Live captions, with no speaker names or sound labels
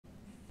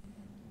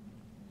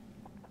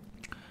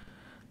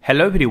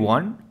Hello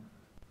everyone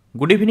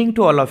good evening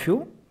to all of you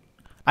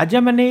आज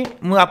मैंने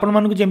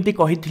आपको जमी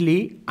कही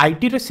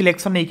आईटी रो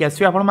सिलेक्शन नहीं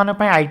आसो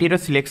आप आईटी रो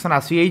सिलेक्शन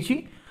आसी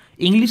जाइए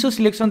इंग्लिश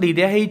सिलेक्शन दे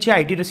दिखाई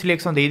आईटी रो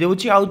सिलेक्शन दे दूँ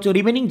आउ जो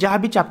रिमेनिंग जहाँ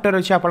भी चैप्टर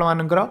अच्छे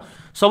आपर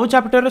सब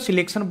चैप्टर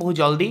सिलेक्शन बहुत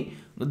जल्दी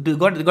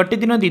गोटे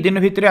दिन दी दिन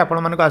भितर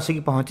आपको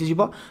आसिक पहुँची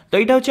तो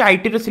यहाँ हूँ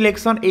आईटी रो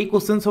सिलेक्शन ये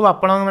क्वेश्चन सब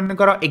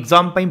आपर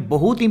एग्जाम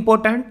बहुत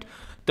इंपोर्टेंट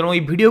तेणु ये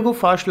वीडियो को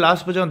फर्स्ट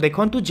लास्ट पर्यटन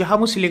देखूँ जहाँ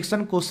मुझे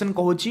सिलेक्शन क्वेश्चन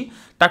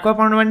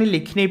कहूँ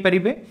लिखि नहीं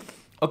पारे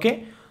ओके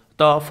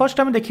तो फर्स्ट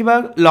आम देखा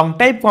लंग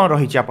टाइप कौन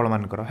रही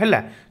आपर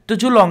है तो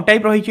जो लंग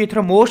टाइप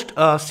रही मोस्ट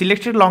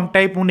सिलेक्टेड लंग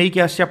टाइप मुझे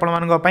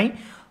आसपाई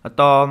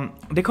तो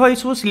देख ये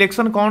सब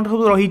सिलेक्शन कौन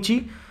सब रही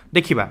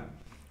देखा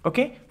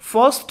ओके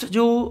फर्स्ट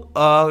जो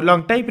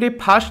लंग टाइप रे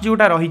फास्ट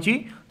जोटा रही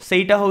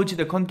सेटा हूँ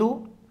देखु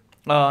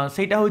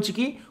सेटा हूँ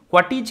कि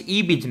व्हाट इज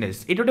ई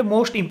बिजनेस ये गोटे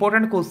मोस्ट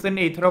इंपोर्टेंट क्वेश्चन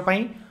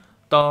एथरपाई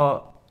तो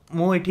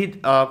मुझे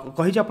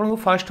कही आपको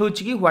फर्स्ट हूँ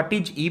कि what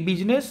is E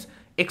business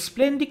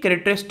explain the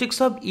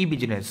characteristics of E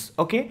business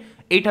okay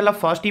ये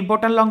first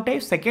important lung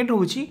type second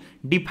हूँ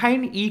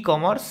define e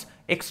commerce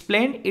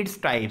explain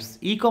its types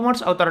e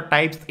commerce और तार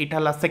टाइप्स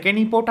यहाँ second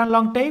important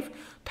lung type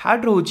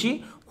third हूँ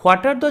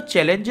what are the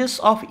challenges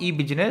of E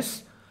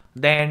business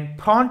then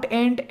front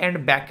end and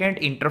back and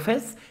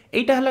interface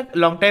यहाँ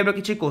lung type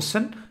किसी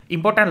question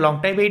important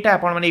lung type यहाँ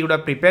आपड़ा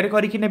prepare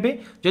करके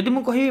जदि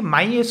मुझे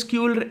माई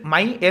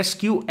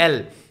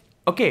एसक्यूएल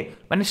ओके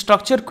माने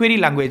स्ट्रक्चर क्वेरी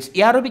लैंग्वेज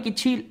यार भी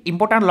किसी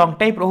इंपोर्टेंट लंग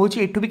टाइप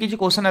रोचे एठू भी किसी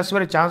क्वेश्चन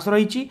आसबार चांस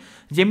रही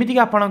जमीक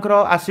आपंकर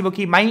आसब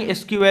कि माई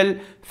एसक्यूएल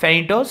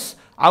फेनिटोस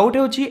आउ गोटे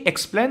हूँ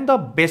explain the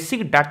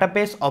basic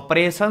database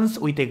operations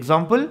with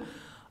example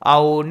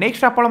आउ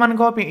नेक्स्ट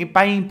आपण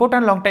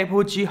इंपोर्टेंट लंग टाइप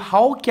हूँ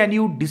how can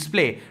you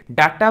display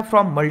data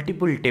from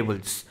multiple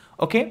tables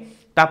okay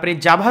तापरे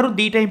जाभारु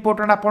दीटा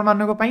इंपोर्टेंट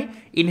आपण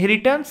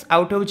इनहेरिटेंस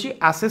आउट हूँ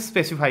एसेस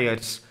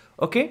स्पेसिफायर्स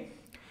ओके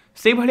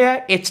से भाया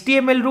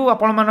HTML रु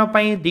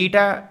आपण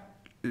दीटा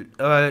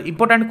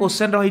इंपोर्टेंट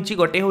क्वेश्चन रही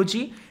गोटे हूँ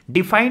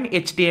define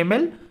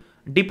HTML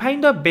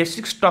define the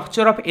basic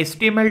structure of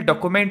HTML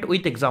document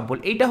with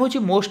example यहाँ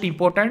हूँ मोस्ट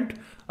इंपोर्टेंट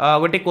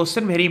गोटे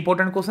क्वेश्चन वेरी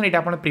इंपोर्टेंट क्वेश्चन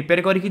यहाँ आप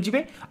प्रिपेयर करके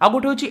जी आ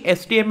गोटे हूँ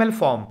HTML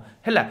फॉर्म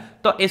है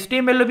तो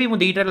HTML भी मुझे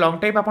दुईटा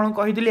लंग टाइप आपको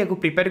कहीदि या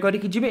प्रिपेयर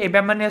करके जी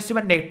एवं मैंने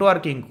आसवा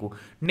नेटवर्किंग को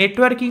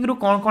नेटवर्किंग रु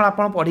कौन कौन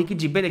आप पढ़ी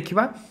जी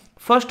देखा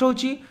फर्स्ट हूँ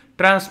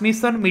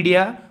ट्रांसमिशन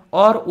मीडिया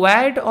और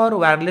वायर्ड और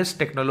वायरलेस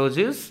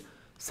टेक्नोलॉजीज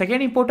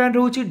सेकेंड इंपोर्टेंट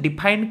रोचे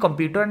define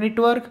computer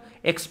network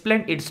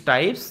explain its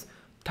types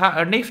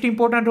next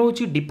important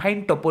रोचे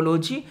define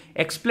topology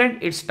explain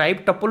it's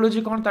type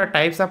topology कौन तार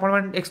टाइप्स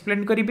आप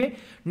एक्सप्लेन करेंगे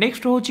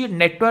नेक्स्ट रोचे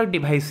नेटवर्क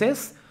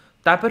डिवाइसेस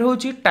तापर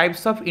होची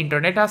टाइप्स ऑफ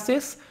इंटरनेट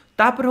एक्सेस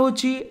तापर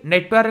होची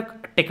नेटवर्क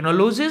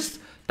टेक्नोलॉजीज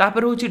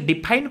तापर होची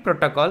define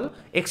protocol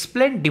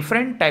explain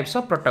different types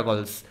of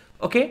protocols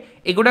okay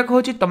एगुड़ा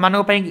हूँ तुम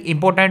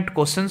इंपोर्टेंट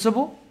क्वेश्चन सब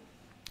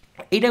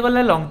यहाँ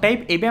गला लंग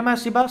टाइप एवं आम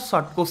आसवा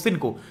सर्ट क्वेश्चन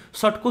को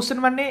सर्ट क्वेश्चन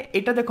माने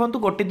यहाँ देखो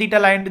गोटे दुईटा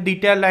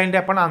लाइन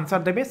आप आंसर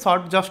देते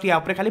सर्ट जस्ट या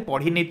खाली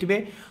पढ़ी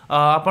नहीं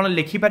आप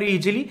लिखिपारे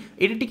इजिली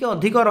ये टी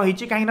अधिक रही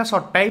कहीं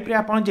सर्ट टाइप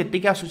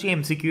जी आसूँ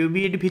एमसीक्यू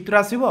भी ये भितर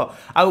आसो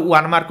आ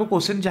 1 मार्क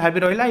क्वेश्चन जहाँ भी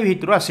रहा ये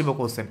भितर आसो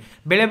क्वेश्चन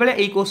बेले बेले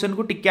ये क्वेश्चन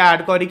को टिके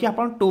आड करके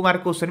 2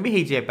 मार्क क्वेश्चन भी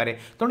हो जाए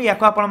तेणु या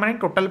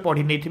टोटाल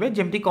पढ़ी नहीं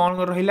जमी कौन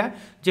रहा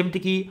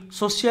जमीक कि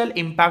social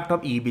impact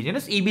of E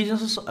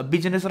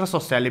business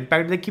social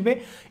impact देखिए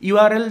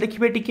URL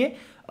देखिए टिके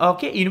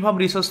ओके यूनिफॉर्म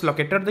रिसोर्स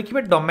लोकेटर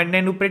देखिए डोमेन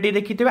नेम उपरे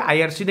देखिए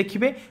IRC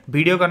देखिए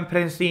वीडियो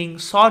कॉन्फ्रेंसिंग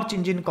सर्च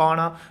इंजिन कौन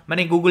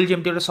माने गूगल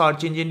जमी गोटे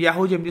सर्च इंजिन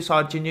याहू जमी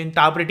सर्च इंजिन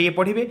तापर टे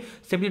पढ़े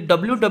सेमती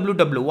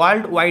www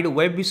वर्ल्ड वाइड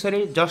वेब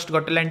विषय जस्ट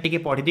गोटे लाइन टे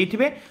पढ़ी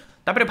देते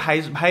तापर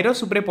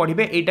भाइरस उपरे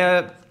पढ़े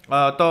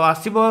यहाँ तो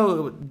आसो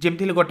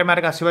जमी गोटे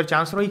मार्क आसबार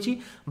चांस रही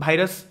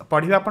भाइरस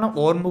पढ़े आप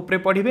ओर्म उपरे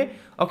पढ़े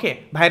ओके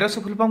भाइरस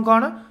फुल फॉर्म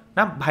कौन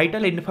ना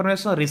vital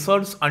information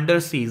resource under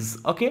seize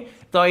okay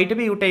तो ये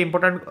भी गोटे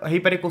इंपोर्टेंट हो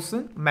पारे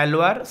question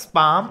malware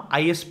spam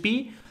ISP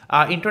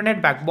internet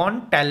backbone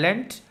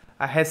talent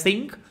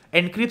hashing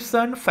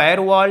encryption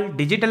firewall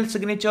digital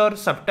signature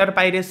software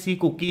piracy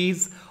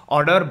cookies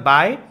order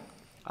by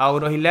आउ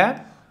रहिला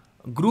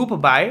group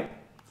by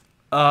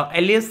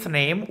alias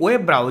name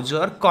web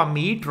browser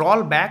commit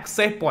roll back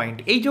save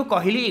point ये जो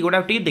कहली एगुड़ा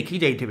देखी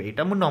जाइए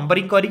यहाँ मुझे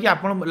नंबरिंग करके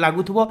आप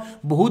लगुव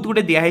बहुत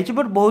गुटे दिखाई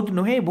बट बहुत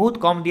नुहे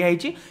बहुत कम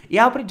दिखाई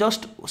या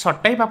जस्ट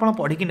सर्ट टाइप आप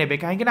पढ़ी ने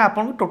कहीं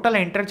आपको टोटाल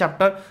एंटायर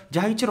चैप्टर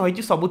जहाँ किसी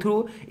रही सब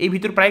ये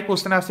भितर प्राय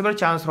क्वेश्चन आसबार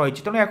चांस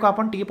रही तेणु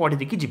या पढ़ी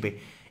देखी जी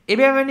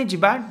एवं आम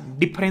जा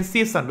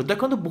डिफरेन्सीएसन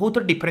देखो बहुत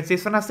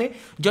डिफरेन्सीएसन आसे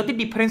जदि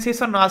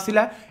डिफरेन्सीएसन न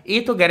आसला ये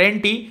तो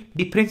ग्यारंटी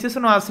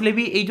डिफरेन्सीएसन न आसले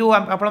भी ये जो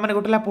आप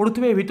गोटे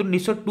पढ़ुवे भर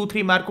निश्चय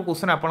 2-3 मार्क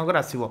क्वेश्चन आपंकर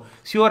आसो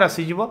सियोर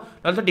आसीज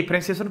ना तो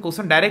डिफरेन्सीएसन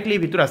क्वेश्चन डायरेक्टली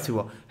भर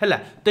आसो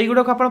है तो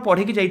युवा आप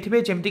पढ़ी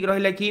जाइए जमीक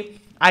रहा कि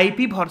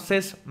IP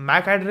versus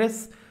Mac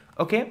address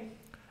okay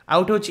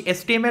out हूँ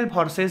HTML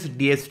versus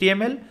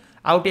DHTML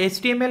out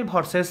HTML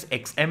versus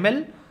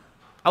XML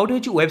out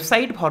हूँ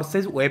website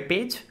versus web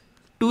page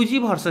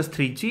 2G versus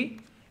 3G,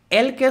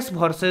 L case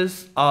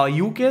versus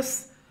U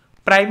case,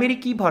 primary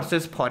की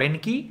वर्सेस फॉरेन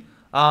की,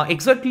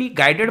 exactly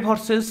guided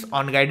versus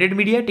unguided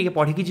media टिके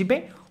पढ़ी जिबे,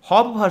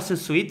 hub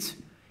versus switch,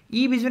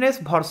 ई business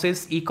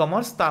versus e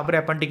commerce तापर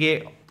अपन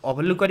टिके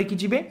overlook करके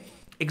जिबे,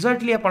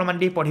 exactly आपण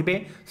माने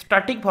पढ़िबे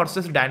static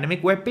versus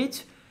dynamic web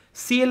page,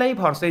 CLI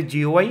versus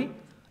GUI,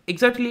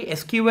 exactly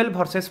SQL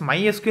versus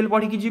MySQL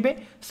पढ़ी की जिबे,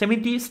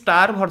 सेमिति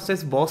स्टार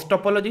वर्सेस बस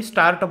टोपोलॉजी,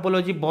 स्टार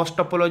टोपोलॉजी बस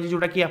टोपोलॉजी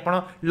जोटा कि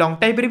आपण लॉन्ग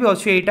टाइप रे भी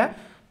अछि एटा,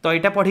 तो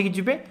यहाँ पढ़ी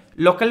जिबे,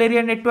 लोकल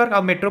एरिया नेटवर्क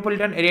और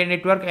मेट्रोपॉलिटन एरिया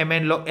नेटवर्क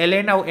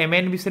LN और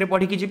MN विषय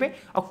पढ़ी जिबे,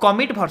 और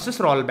कमिट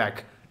वर्सेस रोल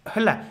बैक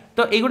है।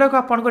 तो युवाक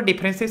आपको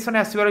डिफरेन्सीएसन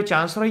आसवर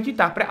चान्स रही।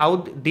 आउ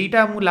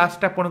दीटा मुझे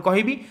लास्ट आपको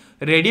कहि,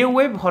 रेडियो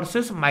वेव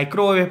वर्सेस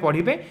माइक्रोवेव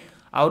पढ़े,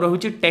 आउ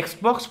रोचे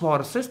text box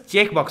versus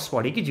check box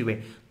पढ़ी की जिवे।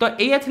 तो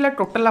यह था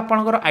टोटाल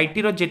आपंकर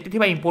आईटी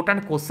जेते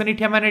इंपोर्टाट क्वेश्चन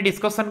ये मैंने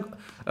डिस्कसन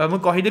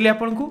मुझे कहीदेली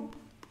आपको।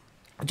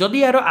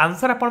 जदि यार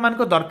आंसर आपण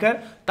मानको दरकार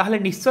ताहले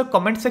निश्चय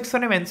कमेंट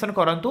सेक्शन में मेंशन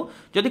करंतु।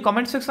 जदि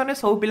कमेंट सेक्शन में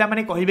सब पिला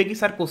माने कहिबे कि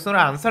सर क्वेश्चन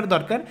आंसर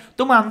दरकार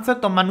तो मैं आंसर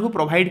तुम मानको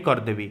प्रोवाइड कर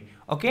देबी।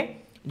 ओके,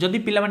 जदि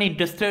पिला माने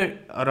इंटरेस्टेड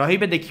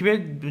रहिबे देखिबे,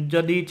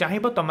 जदि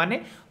चाहिबो तो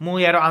माने मु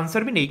यार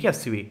आंसर भी नेकी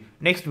आसीबी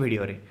नेक्स्ट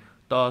वीडियो रे।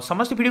 तो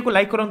समस्त वीडियो को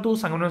लाइक करंतु,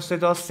 संगन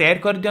सहित शेयर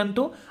कर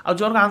दियंतु, और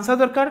जो आंसर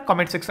दरकार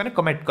कमेंट सेक्शन में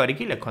कमेंट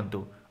करके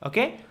लिखंतु।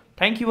 Okay,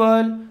 thank you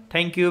all,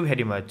 thank you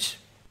very much.